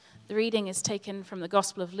The reading is taken from the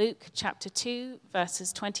Gospel of Luke, chapter 2,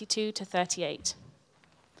 verses 22 to 38.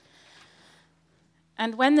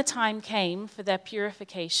 And when the time came for their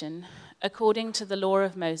purification, according to the law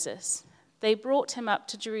of Moses, they brought him up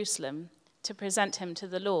to Jerusalem to present him to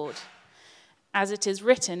the Lord, as it is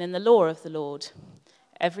written in the law of the Lord.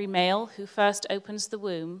 Every male who first opens the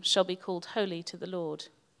womb shall be called holy to the Lord,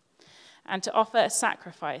 and to offer a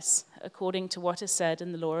sacrifice according to what is said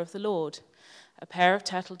in the law of the Lord, a pair of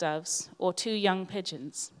turtle doves or 2 young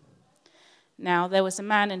pigeons. Now there was a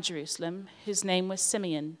man in Jerusalem whose name was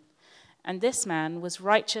Simeon, and this man was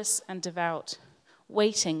righteous and devout,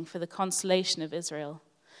 waiting for the consolation of Israel,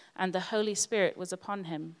 and the Holy Spirit was upon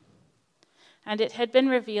him. And it had been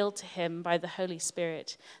revealed to him by the Holy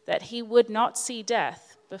Spirit that he would not see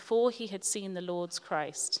death before he had seen the Lord's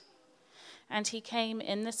Christ. And he came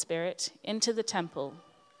in the Spirit into the temple.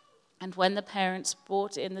 And when the parents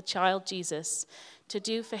brought in the child Jesus to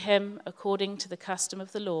do for him according to the custom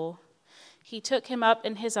of the law, he took him up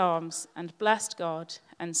in his arms and blessed God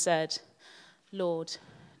and said, Lord,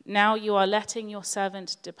 now you are letting your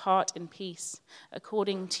servant depart in peace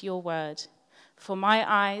according to your word. For my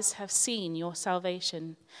eyes have seen your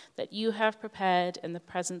salvation, that you have prepared in the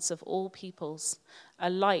presence of all peoples, a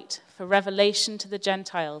light for revelation to the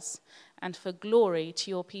Gentiles and for glory to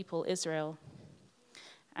your people Israel.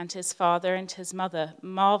 And his father and his mother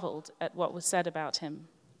marveled at what was said about him.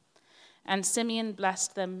 And Simeon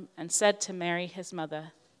blessed them and said to Mary his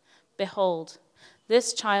mother, Behold,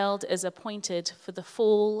 this child is appointed for the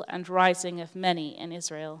fall and rising of many in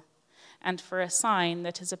Israel, and for a sign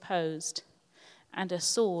that is opposed. And a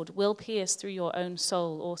sword will pierce through your own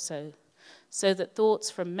soul also, so that thoughts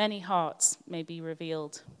from many hearts may be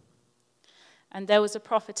revealed. And there was a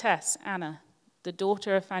prophetess, Anna, the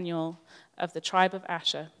daughter of Phanuel of the tribe of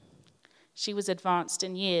Asher. She was advanced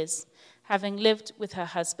in years, having lived with her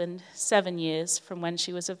husband 7 years from when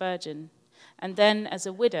she was a virgin, and then as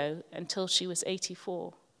a widow until she was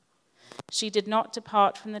 84. She did not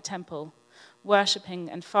depart from the temple, worshipping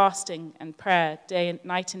and fasting and prayer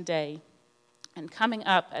night and day. And coming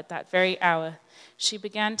up at that very hour, she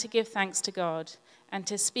began to give thanks to God and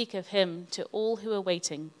to speak of him to all who were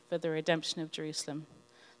waiting for the redemption of Jerusalem.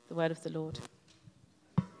 The word of the Lord.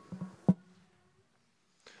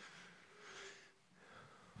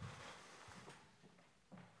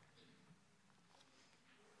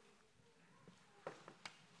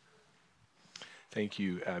 Thank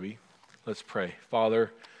you, Abby. Let's pray.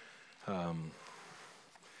 Father,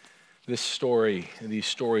 this story and these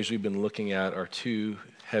stories we've been looking at are too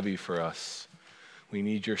heavy for us. We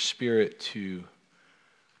need your Spirit to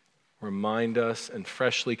remind us and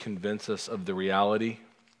freshly convince us of the reality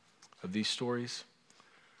of these stories,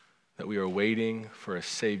 that we are waiting for a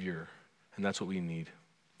Savior, and that's what we need.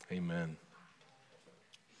 Amen.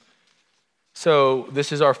 So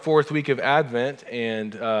this is our 4th week of Advent,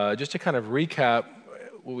 and just to kind of recap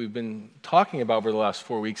what we've been talking about over the last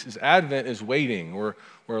 4 weeks is Advent is waiting.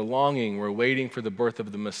 We're longing. We're waiting for the birth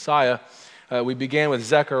of the Messiah. We began with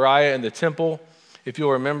Zechariah in the temple. If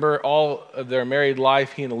you'll remember, all of their married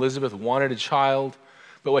life, he and Elizabeth wanted a child,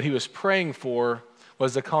 but what he was praying for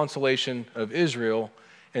was the consolation of Israel.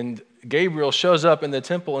 And Gabriel shows up in the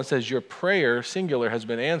temple and says, your prayer, singular, has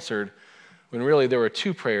been answered, when really there were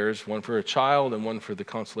 2 prayers, one for a child and one for the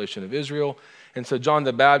consolation of Israel. And so John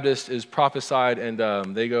the Baptist is prophesied, and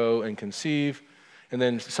they go and conceive. And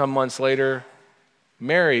then some months later,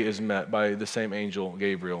 Mary is met by the same angel,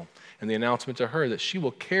 Gabriel, and the announcement to her that she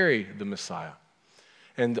will carry the Messiah.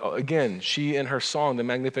 And again, she in her song, the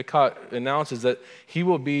Magnificat, announces that he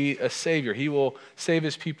will be a savior. He will save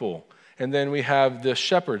his people. And then we have the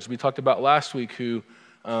shepherds we talked about last week who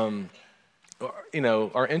are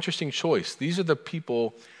interesting choice. These are the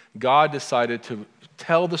people God decided to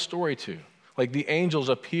tell the story to. Like the angels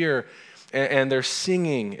appear and they're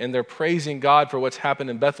singing and they're praising God for what's happened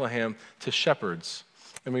in Bethlehem to shepherds.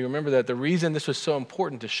 And we remember that the reason this was so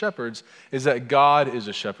important to shepherds is that God is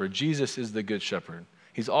a shepherd. Jesus is the good shepherd.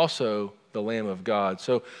 He's also the Lamb of God.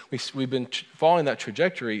 So we've been following that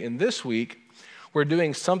trajectory. And this week, we're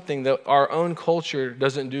doing something that our own culture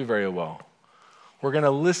doesn't do very well. We're going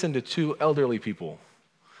to listen to 2 elderly people.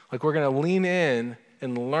 Like we're going to lean in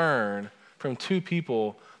and learn from 2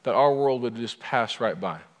 people that our world would just pass right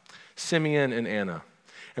by, Simeon and Anna.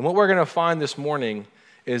 And what we're going to find this morning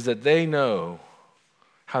is that they know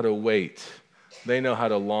how to wait. They know how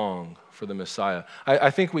to long for the Messiah.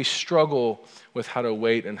 I think we struggle with how to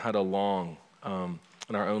wait and how to long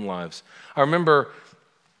in our own lives. I remember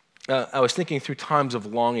I was thinking through times of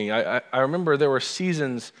longing. I remember there were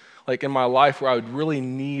seasons like in my life where I would really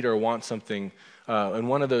need or want something. And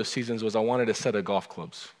one of those seasons was I wanted a set of golf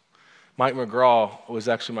clubs. Mike McGraw was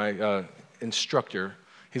actually my instructor.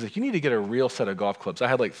 He's like, you need to get a real set of golf clubs. I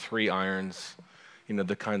had like 3 irons,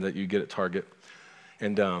 the kind that you get at Target.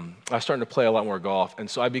 And I was starting to play a lot more golf. And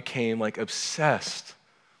so I became like obsessed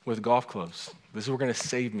with golf clubs. These were going to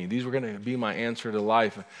save me. These were going to be my answer to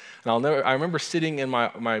life. And I remember sitting in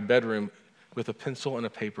my bedroom with a pencil and a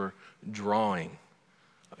paper drawing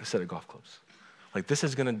a set of golf clubs. Like this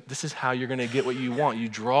is how you're going to get what you want. You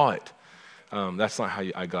draw it. That's not how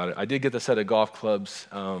I got it. I did get the set of golf clubs,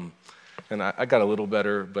 and I got a little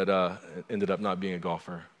better, but ended up not being a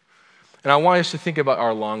golfer. And I want us to think about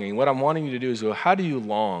our longing. What I'm wanting you to do is go, how do you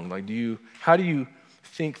long? Like, how do you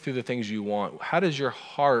think through the things you want? How does your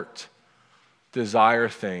heart desire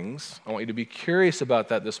things? I want you to be curious about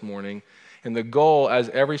that this morning. And the goal, as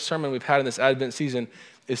every sermon we've had in this Advent season,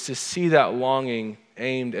 is to see that longing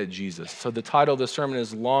aimed at Jesus. So the title of the sermon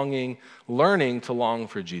is Learning to Long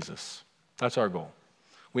for Jesus. That's our goal.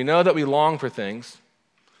 We know that we long for things,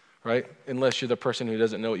 right? Unless you're the person who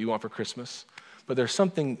doesn't know what you want for Christmas. But there's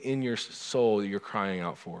something in your soul that you're crying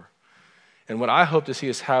out for. And what I hope to see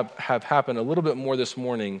us have happen a little bit more this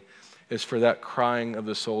morning is for that crying of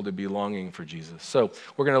the soul to be longing for Jesus. So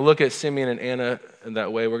we're going to look at Simeon and Anna in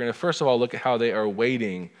that way. We're going to first of all look at how they are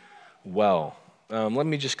waiting well. Let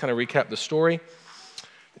me just kind of recap the story.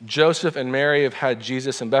 Joseph and Mary have had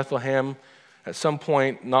Jesus in Bethlehem. At some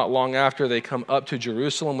point, not long after, they come up to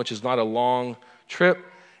Jerusalem, which is not a long trip,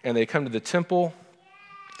 and they come to the temple,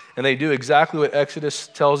 and they do exactly what Exodus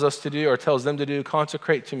tells us to do, or tells them to do: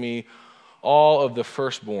 consecrate to me all of the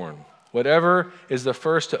firstborn, whatever is the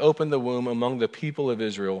first to open the womb among the people of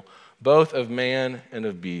Israel, both of man and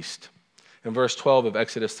of beast. In verse 12 of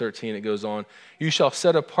Exodus 13, it goes on, you shall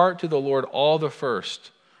set apart to the Lord all the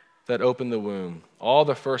first that open the womb. All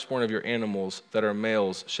the firstborn of your animals that are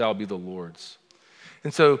males shall be the Lord's.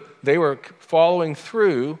 And so they were following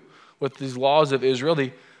through with these laws of Israel.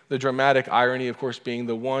 The dramatic irony, of course, being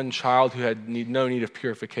the one child who had no need of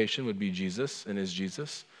purification would be Jesus and is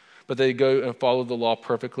Jesus. But they go and follow the law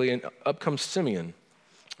perfectly, and up comes Simeon,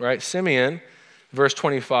 right? Simeon, verse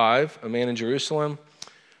 25, a man in Jerusalem,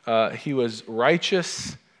 he was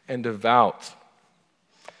righteous and devout.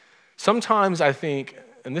 Sometimes I think,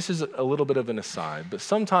 and this is a little bit of an aside, but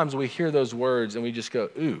sometimes we hear those words and we just go,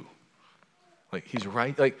 ooh, like he's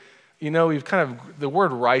right. Like, the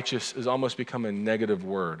word righteous has almost become a negative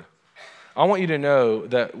word. I want you to know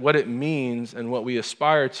that what it means and what we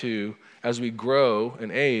aspire to as we grow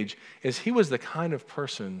and age is he was the kind of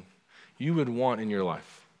person you would want in your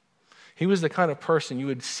life. He was the kind of person you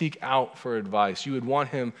would seek out for advice. You would want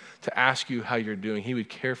him to ask you how you're doing. He would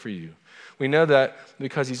care for you. We know that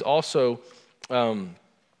because he's also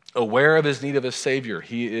aware of his need of a Savior.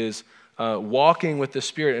 He is walking with the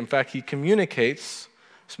Spirit. In fact, he communicates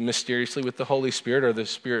mysteriously with the Holy Spirit, or the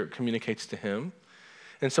Spirit communicates to him.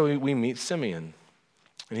 And so we meet Simeon,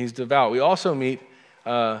 and he's devout. We also meet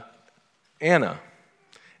Anna.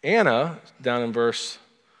 Anna, down in verse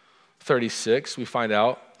 36, we find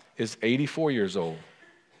out, is 84 years old.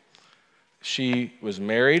 She was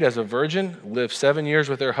married as a virgin, lived 7 years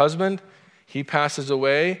with her husband. He passes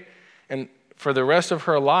away, and for the rest of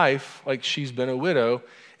her life, like, she's been a widow.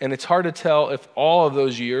 And it's hard to tell if all of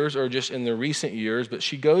those years are just in the recent years, but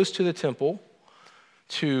she goes to the temple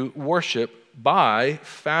to worship by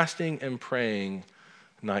fasting and praying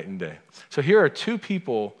night and day. So here are two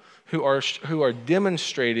people who are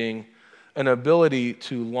demonstrating an ability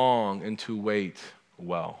to long and to wait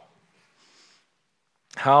well.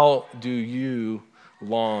 How do you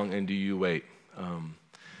long and do you wait?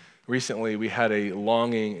 Recently, we had a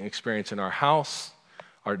longing experience in our house.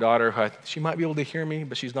 Our daughter, she might be able to hear me,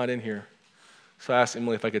 but she's not in here. So I asked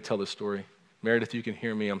Emily if I could tell this story. Meredith, you can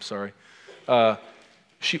hear me, I'm sorry.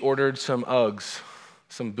 She ordered some Uggs,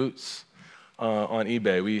 some boots on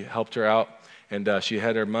eBay. We helped her out, and she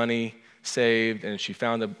had her money saved, and she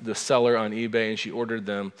found the seller on eBay, and she ordered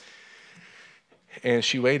them. And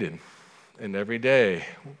she waited. And every day,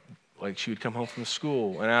 like, she would come home from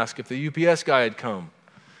school and ask if the UPS guy had come.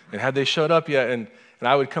 And had they showed up yet? And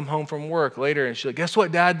I would come home from work later, and she'd like, guess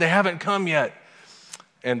what, Dad? They haven't come yet.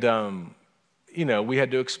 And, we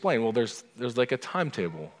had to explain, well, there's like a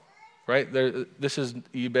timetable, right? This is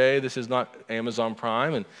eBay. This is not Amazon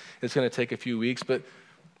Prime, and it's going to take a few weeks. But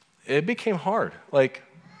it became hard, like,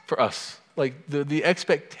 for us. Like, the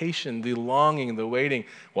expectation, the longing, the waiting,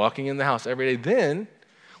 walking in the house every day. Then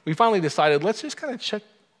we finally decided, let's just kind of check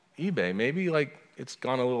eBay. Maybe, like, it's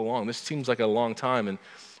gone a little long. This seems like a long time. And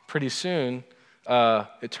pretty soon,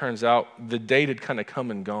 it turns out the date had kind of come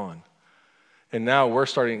and gone. And now we're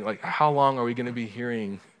starting, like, how long are we going to be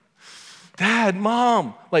hearing, Dad,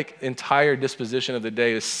 Mom? Like, entire disposition of the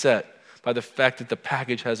day is set by the fact that the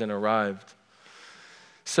package hasn't arrived.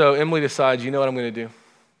 So Emily decides, you know what I'm going to do?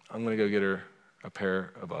 I'm going to go get her a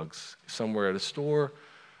pair of Uggs somewhere at a store,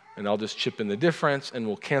 and I'll just chip in the difference, and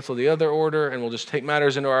we'll cancel the other order, and we'll just take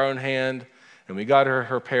matters into our own hand. And we got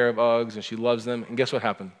her pair of Uggs, and she loves them. And guess what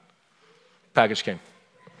happened? Package came.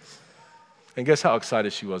 And guess how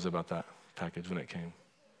excited she was about that package when it came?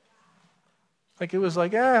 Like, it was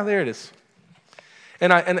like, there it is.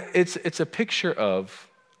 And it's a picture of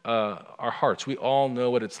our hearts. We all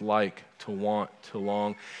know what it's like to want, to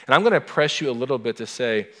long. And I'm going to press you a little bit to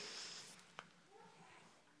say,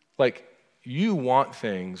 like, you want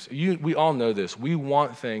things. We all know this. We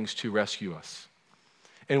want things to rescue us.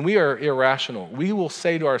 And we are irrational. We will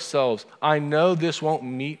say to ourselves, I know this won't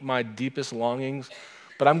meet my deepest longings,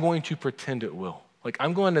 but I'm going to pretend it will. Like,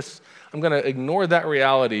 I'm going to ignore that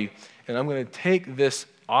reality, and I'm going to take this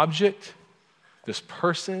object, this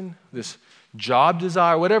person, this job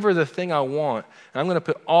desire, whatever the thing I want, and I'm going to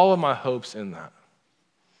put all of my hopes in that.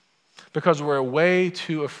 Because we're way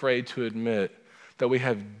too afraid to admit that we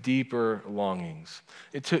have deeper longings.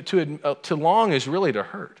 To long is really to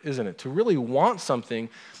hurt, isn't it? To really want something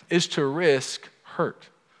is to risk hurt.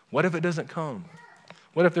 What if it doesn't come?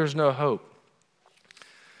 What if there's no hope?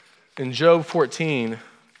 In Job 14,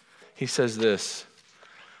 he says this,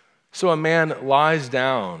 so a man lies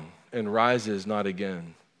down and rises not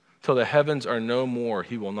again. Till the heavens are no more,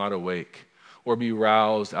 he will not awake or be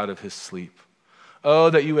roused out of his sleep.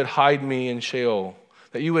 Oh, that you would hide me in Sheol,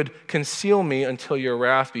 that you would conceal me until your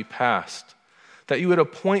wrath be past, that you would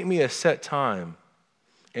appoint me a set time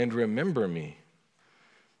and remember me.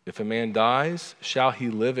 If a man dies, shall he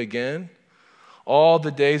live again? All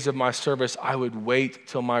the days of my service I would wait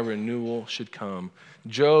till my renewal should come.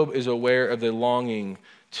 Job is aware of the longing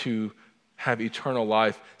to have eternal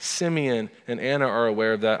life. Simeon and Anna are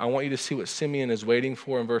aware of that. I want you to see what Simeon is waiting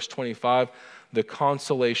for in verse 25, the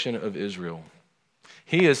consolation of Israel.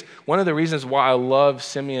 He is one of the reasons why I love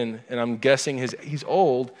Simeon, and I'm guessing he's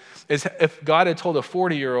old, is if God had told a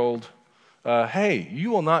 40-year-old, hey, you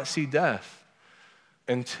will not see death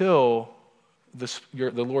until the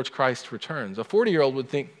Lord's Christ returns. A 40-year-old would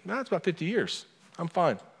think, it's about 50 years. I'm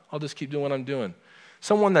fine. I'll just keep doing what I'm doing.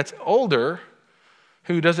 Someone that's older,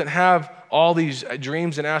 who doesn't have all these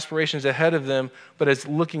dreams and aspirations ahead of them, but is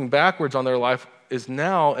looking backwards on their life, is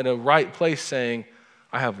now in a right place saying,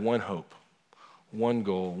 I have one hope. One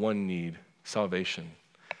goal, one need, salvation.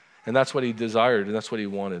 And that's what he desired, and that's what he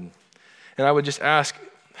wanted. And I would just ask,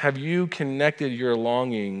 have you connected your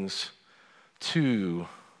longings to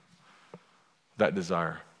that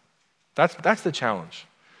desire? That's the challenge.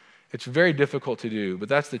 It's very difficult to do, but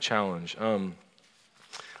that's the challenge.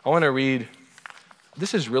 I want to read,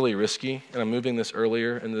 this is really risky, and I'm moving this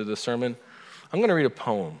earlier into the sermon. I'm going to read a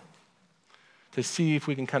poem to see if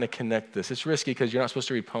we can kind of connect this. It's risky because you're not supposed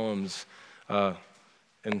to read poems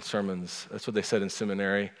in sermons. That's what they said in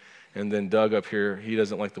seminary. And then Doug up here, he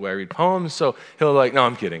doesn't like the way I read poems, so he'll no,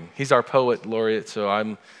 I'm kidding. He's our poet laureate, so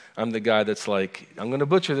I'm the guy that's like, I'm going to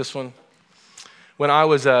butcher this one. When I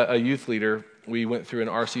was a youth leader, we went through an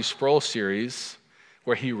R.C. Sproul series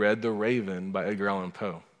where he read The Raven by Edgar Allan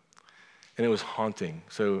Poe. And it was haunting.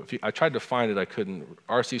 So I tried to find it, I couldn't.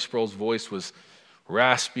 R.C. Sproul's voice was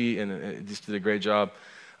raspy, and it just did a great job.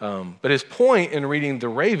 But his point in reading The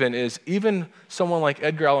Raven is even someone like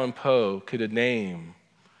Edgar Allan Poe could name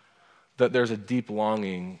that there's a deep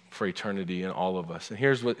longing for eternity in all of us. And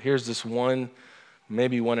here's this one,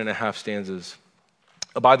 maybe 1.5 stanzas.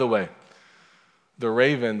 By the way, The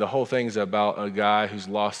Raven, the whole thing's about a guy who's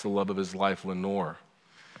lost the love of his life, Lenore.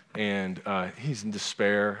 And he's in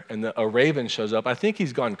despair, and a raven shows up. I think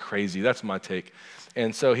he's gone crazy. That's my take.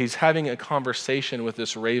 And so he's having a conversation with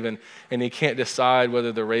this raven, and he can't decide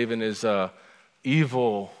whether the raven is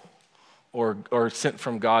evil or sent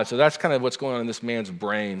from God. So that's kind of what's going on in this man's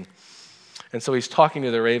brain. And so he's talking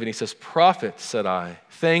to the raven. He says, prophet, said I,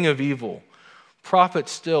 thing of evil, prophet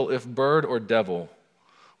still, if bird or devil,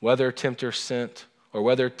 whether tempter sent or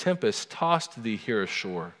whether tempest tossed thee here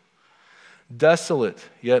ashore. Desolate,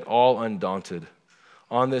 yet all undaunted,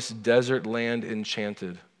 on this desert land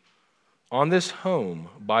enchanted, on this home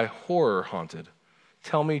by horror haunted,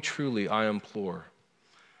 tell me truly, I implore.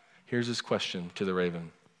 Here's his question to the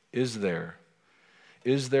raven. Is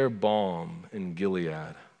there balm in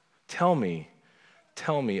Gilead? Tell me,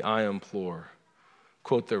 I implore.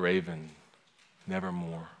 Quote the raven,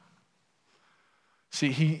 nevermore.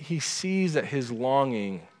 See, he sees that his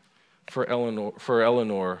longing for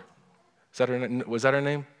Eleanor, was that her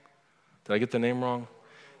name? Did I get the name wrong?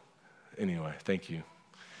 Anyway, thank you.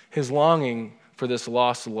 His longing for this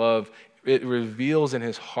lost love it reveals in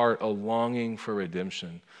his heart a longing for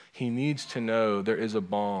redemption. He needs to know there is a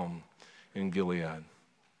balm in Gilead.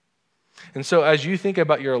 And so as you think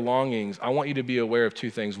about your longings, I want you to be aware of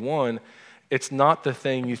two things. One, it's not the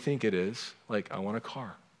thing you think it is, like I want a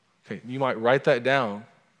car. Okay, you might write that down,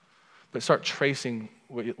 but start tracing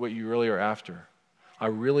what you really are after. I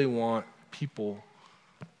really want people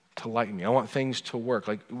to like me. I want things to work.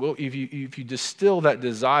 Like, well, if you distill that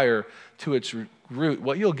desire to its root,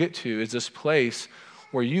 what you'll get to is this place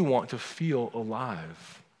where you want to feel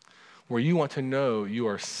alive, where you want to know you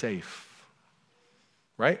are safe,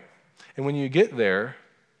 right? And when you get there,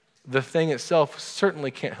 the thing itself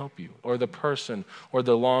certainly can't help you, or the person, or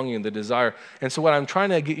the longing, the desire. And so what I'm trying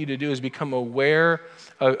to get you to do is become aware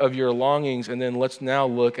of your longings, and then let's now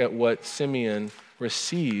look at what Simeon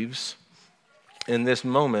receives in this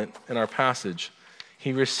moment in our passage.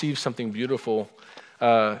 He receives something beautiful.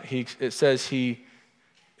 It says in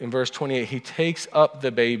verse 28, he takes up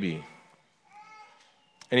the baby,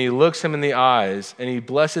 and he looks him in the eyes, and he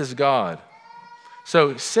blesses God.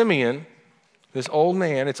 So Simeon, this old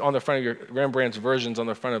man, it's on the front of your Rembrandt's versions on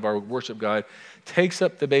the front of our worship guide, takes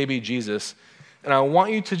up the baby Jesus. And I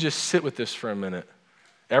want you to just sit with this for a minute.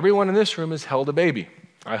 Everyone in this room has held a baby,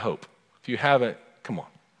 I hope. If you haven't, come on.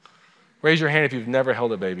 Raise your hand if you've never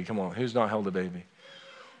held a baby. Come on, who's not held a baby?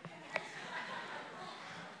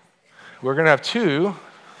 We're going to have two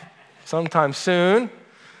sometime soon.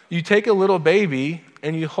 You take a little baby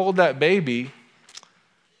and you hold that baby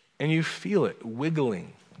and you feel it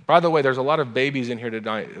wiggling. By the way, there's a lot of babies in here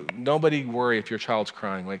tonight. Nobody worry if your child's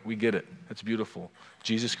crying. Like, we get it. It's beautiful.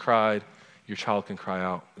 Jesus cried. Your child can cry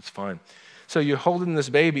out. It's fine. So you're holding this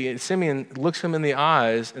baby, and Simeon looks him in the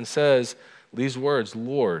eyes and says these words,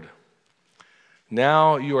 Lord,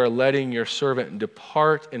 now you are letting your servant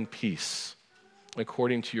depart in peace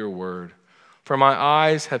according to your word. For my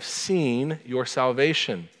eyes have seen your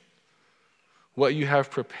salvation, what you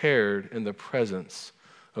have prepared in the presence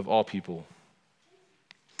of all people.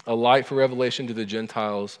 A light for revelation to the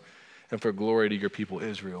Gentiles and for glory to your people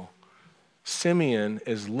Israel. Simeon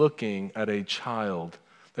is looking at a child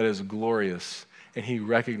that is glorious, and he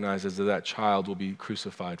recognizes that that child will be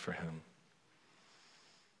crucified for him.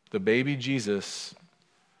 The baby Jesus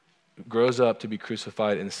grows up to be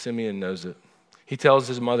crucified, and Simeon knows it. He tells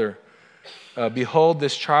his mother, behold,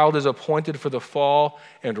 this child is appointed for the fall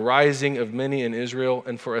and rising of many in Israel,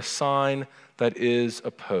 and for a sign that is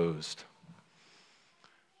opposed.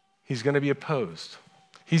 He's going to be opposed.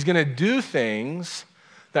 He's going to do things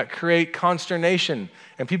that create consternation,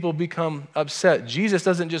 and people become upset. Jesus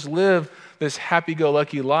doesn't just live this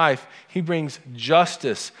happy-go-lucky life. He brings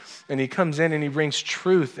justice, and he comes in and he brings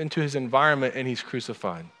truth into his environment, and he's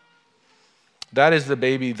crucified. That is the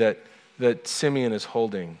baby that Simeon is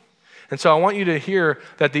holding. And so I want you to hear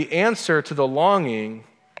that the answer to the longing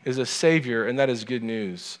is a Savior, and that is good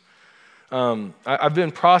news. I've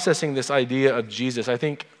been processing this idea of Jesus. I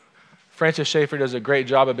think Francis Schaeffer does a great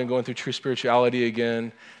job. I've been going through True Spirituality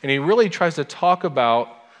again, and he really tries to talk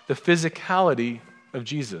about the physicality of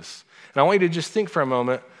Jesus. And I want you to just think for a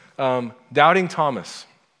moment, doubting Thomas.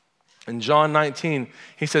 In John 19,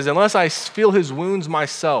 he says, unless I feel his wounds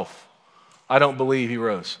myself, I don't believe he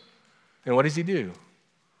rose. And what does he do?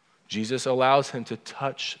 Jesus allows him to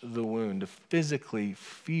touch the wound, to physically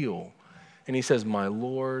feel. And he says, my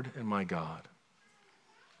Lord and my God.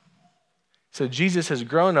 So Jesus has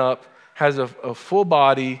grown up, has a full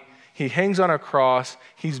body. He hangs on a cross.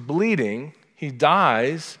 He's bleeding. He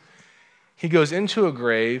dies. He goes into a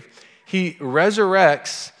grave. He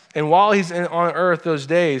resurrects. And while he's on earth those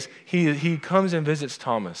days, he comes and visits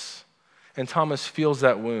Thomas. And Thomas feels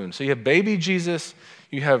that wound. So you have baby Jesus.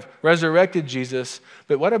 You have resurrected Jesus.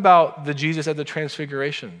 But what about the Jesus at the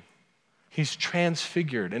transfiguration? He's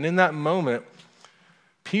transfigured. And in that moment,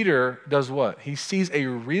 Peter does what? He sees a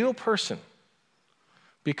real person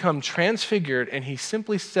become transfigured, and he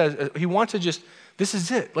simply says, he wants to just, this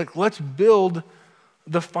is it. Like, let's build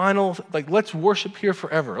the final, like, let's worship here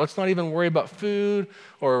forever. Let's not even worry about food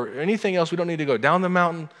or anything else. We don't need to go down the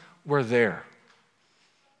mountain. We're there.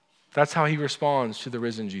 That's how he responds to the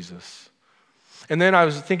risen Jesus. And then I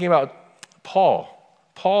was thinking about Paul.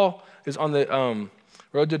 Paul is on the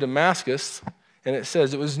road to Damascus, and it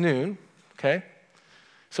says it was noon, okay?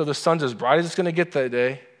 So the sun's as bright as it's going to get that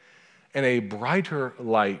day, and a brighter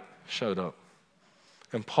light showed up.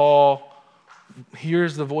 And Paul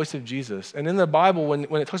hears the voice of Jesus. And in the Bible, when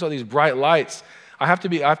it talks about these bright lights, I have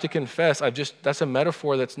to confess, that's a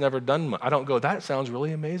metaphor that's never done much. I don't go, that sounds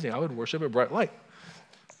really amazing. I would worship a bright light.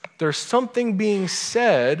 There's something being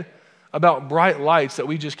said about bright lights that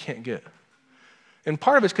we just can't get. And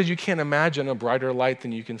part of it's because you can't imagine a brighter light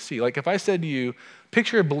than you can see. Like if I said to you,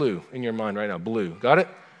 picture blue in your mind right now, blue. Got it?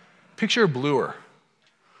 Picture bluer.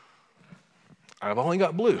 I've only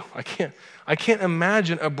got blue. I can't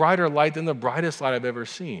imagine a brighter light than the brightest light I've ever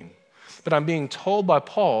seen. But I'm being told by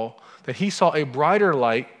Paul that he saw a brighter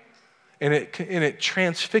light and it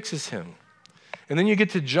transfixes him. And then you get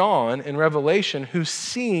to John in Revelation who's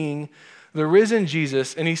seeing the risen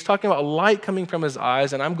Jesus, and he's talking about light coming from his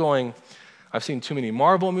eyes, and I'm going, I've seen too many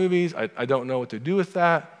Marvel movies. I don't know what to do with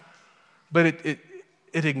that. But it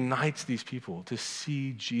ignites these people to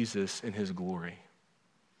see Jesus in his glory.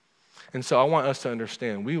 And so I want us to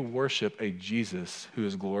understand, we worship a Jesus who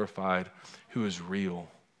is glorified, who is real.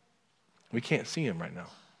 We can't see him right now.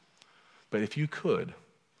 But if you could,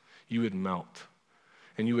 you would melt.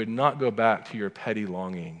 And you would not go back to your petty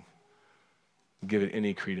longing, give it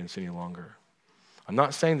any credence any longer. I'm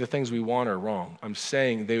not saying the things we want are wrong. I'm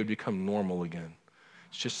saying they would become normal again.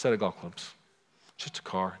 It's just a set of golf clubs, just a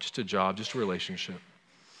car, just a job, just a relationship,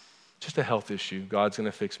 just a health issue. God's going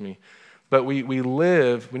to fix me. But we need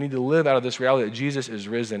to live out of this reality that Jesus is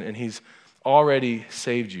risen and he's already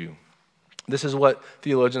saved you. This is what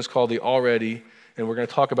theologians call the already, and we're going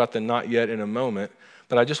to talk about the not yet in a moment.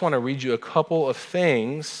 But I just want to read you a couple of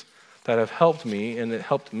things that have helped me and that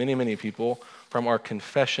helped many, many people from our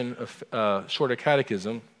confession of shorter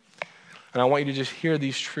catechism. And I want you to just hear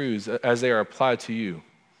these truths as they are applied to you,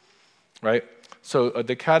 right? So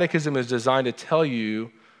the catechism is designed to tell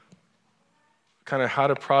you kind of how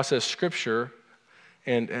to process Scripture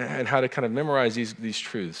and how to kind of memorize these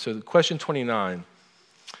truths. So question 29,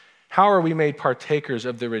 how are we made partakers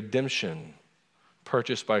of the redemption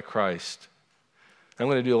purchased by Christ? I'm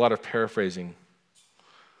going to do a lot of paraphrasing.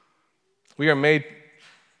 We are made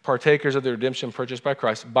partakers of the redemption purchased by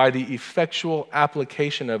Christ by the effectual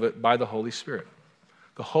application of it by the Holy Spirit.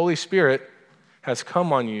 The Holy Spirit has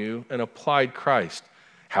come on you and applied Christ.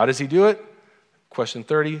 How does he do it? Question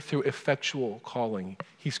 30, through effectual calling.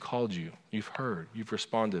 He's called you. You've heard. You've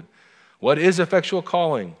responded. What is effectual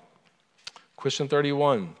calling? Question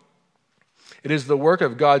 31. It is the work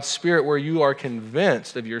of God's Spirit where you are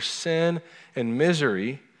convinced of your sin and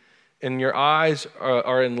misery, and your eyes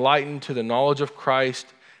are enlightened to the knowledge of Christ,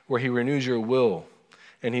 where he renews your will,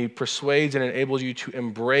 and he persuades and enables you to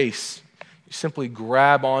embrace, you simply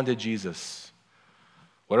grab onto Jesus.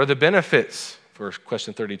 What are the benefits? For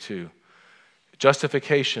question 32.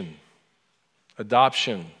 Justification,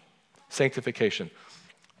 adoption, sanctification.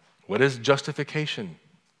 What is justification?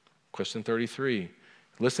 Question 33.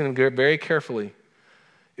 Listen very carefully.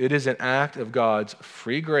 It is an act of God's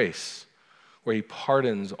free grace where he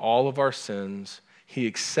pardons all of our sins. He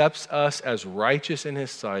accepts us as righteous in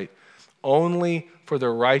his sight only for the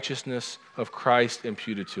righteousness of Christ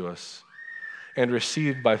imputed to us and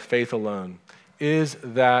received by faith alone. Is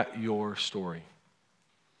that your story?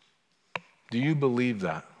 Do you believe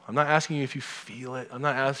that? I'm not asking you if you feel it. I'm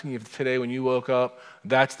not asking you if today when you woke up,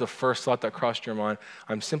 that's the first thought that crossed your mind.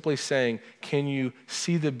 I'm simply saying, can you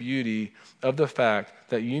see the beauty of the fact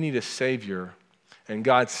that you need a Savior and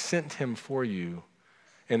God sent him for you,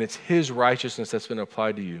 and it's his righteousness that's been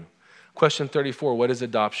applied to you? Question 34, what is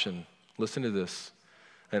adoption? Listen to this.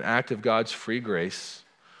 An act of God's free grace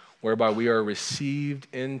whereby we are received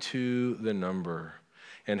into the number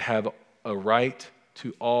and have a right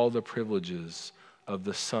to all the privileges of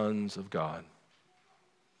the sons of God.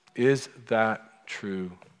 Is that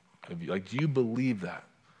true of you? Like, do you believe that?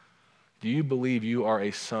 Do you believe you are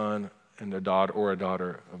a son and a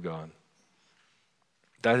daughter of God?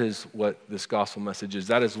 That is what this gospel message is.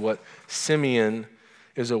 That is what Simeon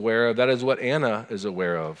is aware of. That is what Anna is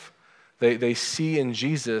aware of. They see in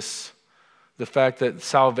Jesus the fact that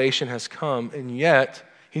salvation has come, and yet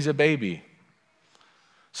he's a baby.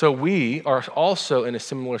 So we are also in a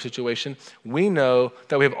similar situation. We know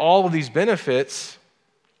that we have all of these benefits,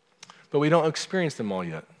 but we don't experience them all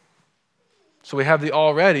yet. So we have the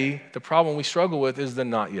already. The problem we struggle with is the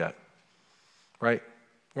not yet, right?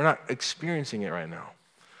 We're not experiencing it right now.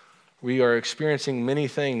 We are experiencing many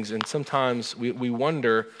things, and sometimes we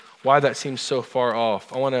wonder why that seems so far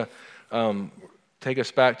off. I want to take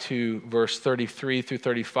us back to verse 33 through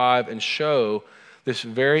 35 and show this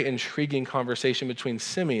very intriguing conversation between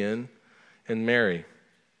Simeon and Mary.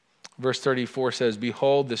 Verse 34 says,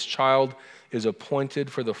 "Behold, this child is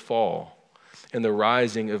appointed for the fall and the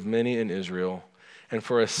rising of many in Israel, and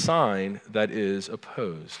for a sign that is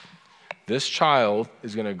opposed. This child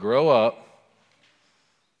is going to grow up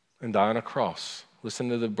and die on a cross." Listen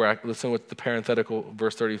with the parenthetical,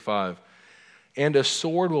 verse 35. "And a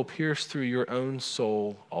sword will pierce through your own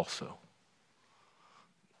soul also."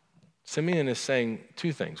 Simeon is saying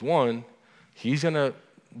two things. One, he's going to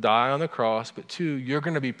die on the cross, but 2, you're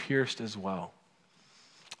going to be pierced as well.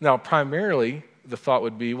 Now, primarily, the thought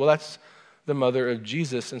would be, well, that's the mother of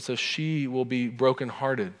Jesus, and so she will be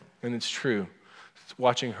brokenhearted, and it's true. It's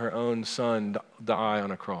watching her own son die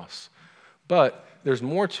on a cross. But there's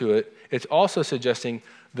more to it. It's also suggesting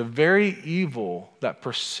the very evil that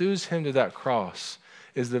pursues him to that cross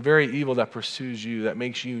is the very evil that pursues you, that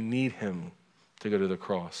makes you need him to go to the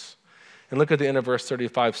cross. And look at the end of verse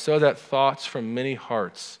 35, so that thoughts from many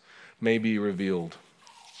hearts may be revealed.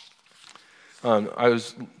 John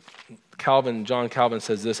Calvin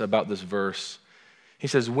says this about this verse. He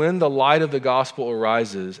says, when the light of the gospel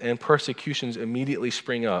arises and persecutions immediately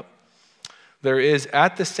spring up, there is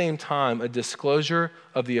at the same time a disclosure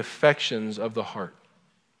of the affections of the heart.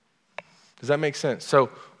 Does that make sense?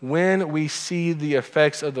 So when we see the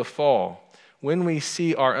effects of the fall, when we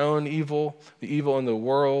see our own evil, the evil in the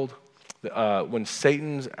world, when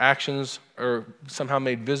Satan's actions are somehow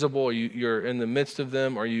made visible, or you're in the midst of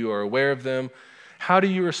them, or you are aware of them, how do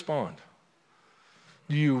you respond?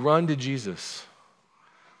 Do you run to Jesus?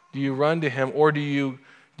 Do you run to him, or do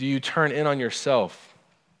you turn in on yourself?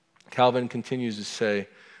 Calvin continues to say,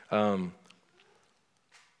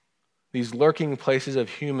 these lurking places of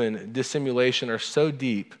human dissimulation are so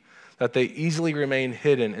deep that they easily remain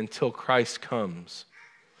hidden until Christ comes.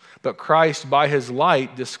 But Christ, by his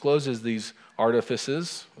light, discloses these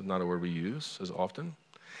artifices, not a word we use as often,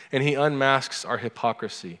 and he unmasks our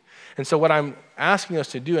hypocrisy. And so what I'm asking us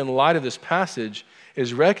to do in light of this passage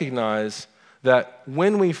is recognize that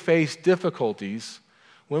when we face difficulties,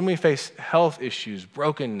 when we face health issues,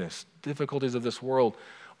 brokenness, difficulties of this world,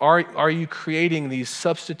 are you creating these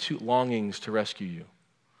substitute longings to rescue you?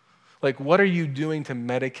 Like, what are you doing to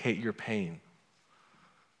medicate your pain?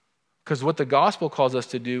 Because what the gospel calls us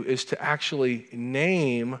to do is to actually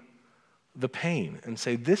name the pain and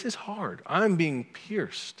say, this is hard. I'm being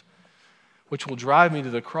pierced, which will drive me to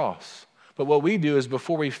the cross. But what we do is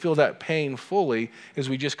before we feel that pain fully is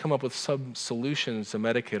we just come up with some solutions to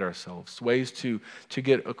medicate ourselves, ways to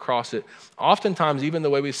get across it. Oftentimes, even the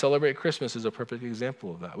way we celebrate Christmas is a perfect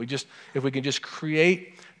example of that. If we can just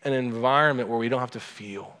create an environment where we don't have to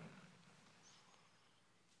feel.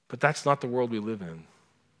 But that's not the world we live in.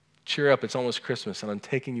 Cheer up, it's almost Christmas, and I'm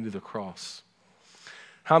taking you to the cross.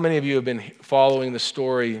 How many of you have been following the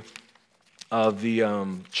story of the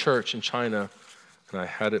church in China? And I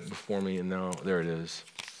had it before me, and now there it is.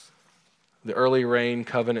 The Early Rain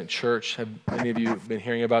Covenant Church. Have any of you been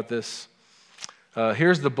hearing about this?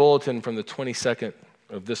 Here's the bulletin from the 22nd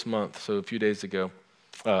of this month, so a few days ago,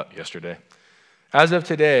 yesterday. As of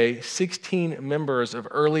today, 16 members of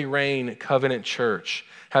Early Rain Covenant Church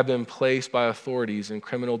have been placed by authorities in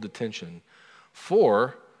criminal detention.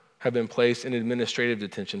 4 have been placed in administrative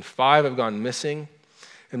detention. 5 have gone missing.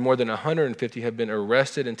 And more than 150 have been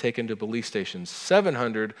arrested and taken to police stations.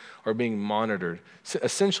 700 are being monitored. So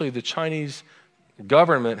essentially, the Chinese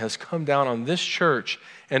government has come down on this church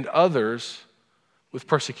and others with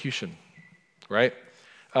persecution, right?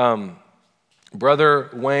 Brother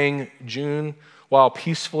Wang Jun, while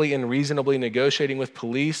peacefully and reasonably negotiating with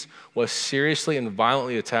police, was seriously and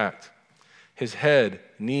violently attacked. His head,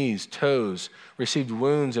 knees, toes received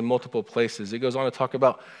wounds in multiple places. It goes on to talk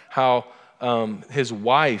about how his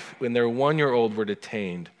wife and their 1-year-old were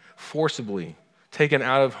detained, forcibly, taken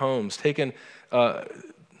out of homes,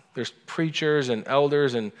 there's preachers and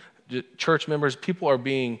elders and church members. People are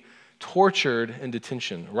being tortured in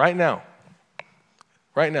detention right now.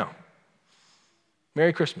 Right now.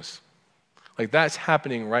 Merry Christmas. Like, that's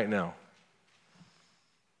happening right now.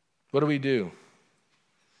 What do we do?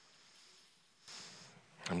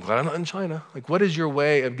 I'm glad I'm not in China. Like, what is your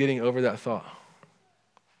way of getting over that thought?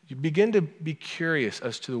 You begin to be curious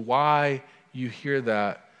as to why you hear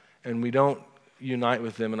that and we don't unite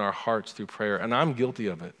with them in our hearts through prayer. And I'm guilty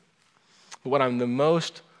of it. But what I'm the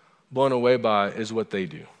most blown away by is what they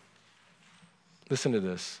do. Listen to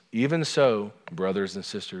this. Even so, brothers and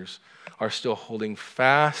sisters are still holding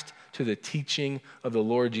fast to the teaching of the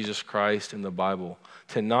Lord Jesus Christ in the Bible,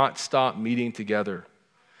 to not stop meeting together.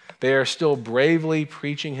 They are still bravely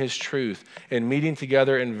preaching his truth and meeting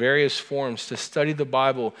together in various forms to study the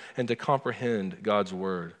Bible and to comprehend God's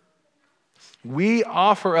word. We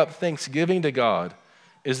offer up thanksgiving to God,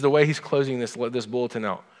 is the way he's closing this bulletin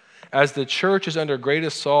out. As the church is under great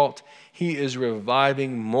assault, he is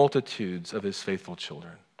reviving multitudes of his faithful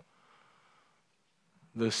children.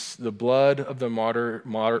 The blood of the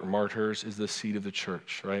martyrs is the seed of the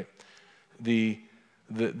church, right? The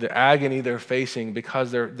agony they're facing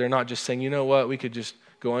because they're not just saying, you know what, we could just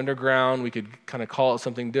go underground, we could kind of call it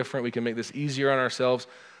something different, we can make this easier on ourselves.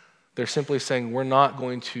 They're simply saying, we're not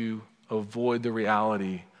going to avoid the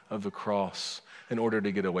reality of the cross in order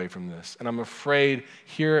to get away from this. And I'm afraid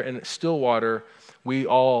here in Stillwater, we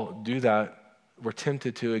all do that. We're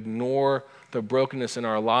tempted to ignore the brokenness in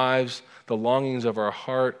our lives, the longings of our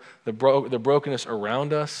heart, the brokenness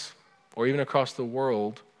around us, or even across the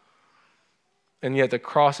world. And yet the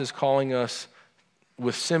cross is calling us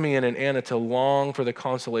with Simeon and Anna to long for the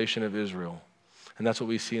consolation of Israel. And that's what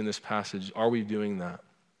we see in this passage. Are we doing that?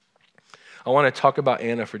 I want to talk about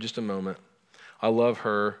Anna for just a moment. I love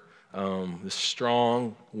her, this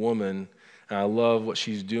strong woman, and I love what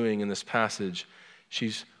she's doing in this passage.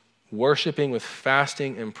 She's worshiping with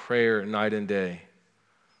fasting and prayer night and day,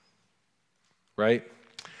 right?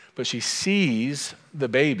 But she sees the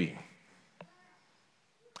baby.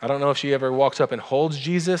 I don't know if she ever walks up and holds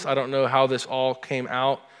Jesus. I don't know how this all came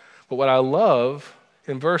out. But what I love,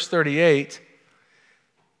 in verse 38,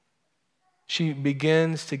 she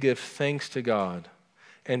begins to give thanks to God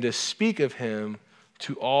and to speak of him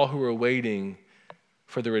to all who are waiting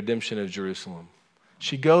for the redemption of Jerusalem.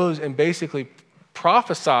 She goes and basically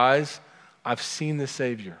prophesies, I've seen the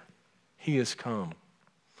Savior. He has come.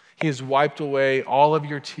 He has wiped away all of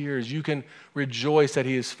your tears. You can rejoice that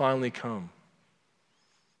he has finally come.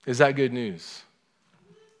 Is that good news?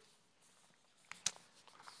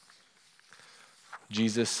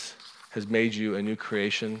 Jesus has made you a new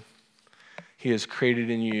creation. He has created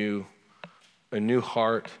in you a new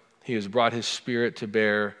heart. He has brought his Spirit to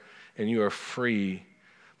bear, and you are free.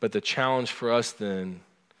 But the challenge for us then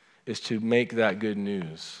is to make that good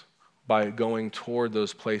news by going toward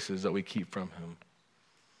those places that we keep from him,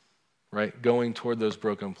 right? Going toward those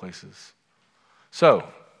broken places. So,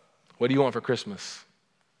 what do you want for Christmas?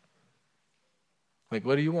 Like,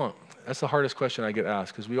 what do you want? That's the hardest question I get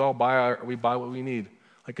asked, because we all buy what we need.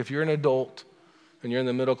 Like, if you're an adult and you're in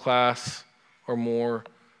the middle class or more,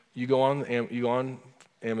 you go on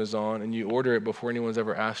Amazon and you order it before anyone's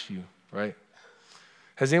ever asked you, right?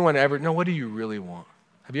 Has anyone ever, no, what do you really want?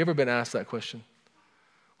 Have you ever been asked that question?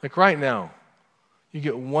 Like right now, you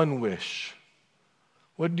get one wish.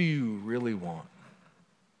 What do you really want?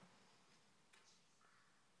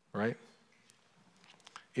 Right?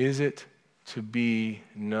 Is it to be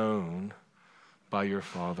known by your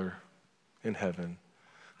Father in heaven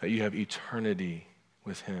that you have eternity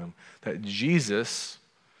with him? That Jesus,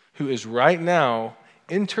 who is right now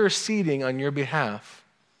interceding on your behalf,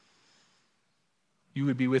 you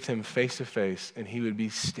would be with him face to face and he would be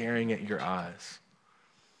staring at your eyes,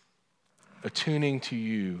 attuning to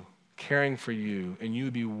you, caring for you, and you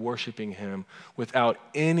would be worshiping him without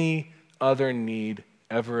any other need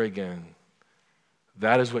ever again.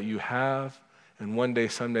 That is what you have, and one day,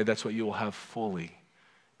 someday, that's what you will have fully.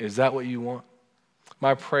 Is that what you want?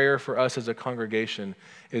 My prayer for us as a congregation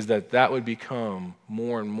is that that would become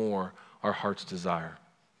more and more our heart's desire,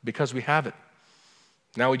 because we have it.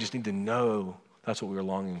 Now we just need to know that's what we are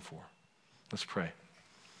longing for. Let's pray.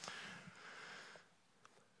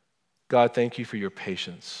 God, thank you for your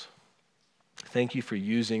patience. Thank you for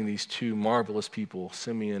using these two marvelous people,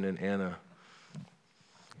 Simeon and Anna,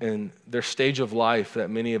 and their stage of life that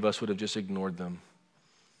many of us would have just ignored them.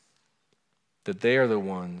 That they are the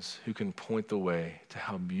ones who can point the way to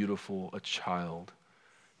how beautiful a child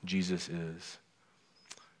Jesus is.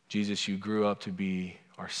 Jesus, you grew up to be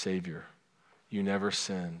our Savior. You never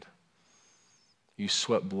sinned. You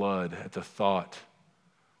sweat blood at the thought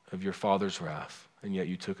of your Father's wrath, and yet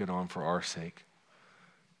you took it on for our sake.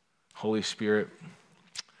 Holy Spirit,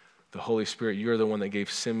 the Holy Spirit, you are the one that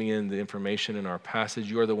gave Simeon the information in our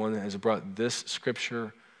passage. You are the one that has brought this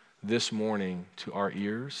scripture this morning to our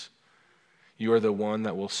ears. You are the one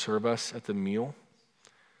that will serve us at the meal.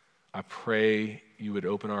 I pray you would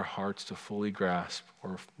open our hearts to fully grasp,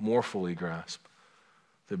 or more fully grasp,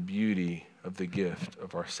 the beauty of the gift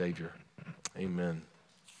of our Savior. Amen.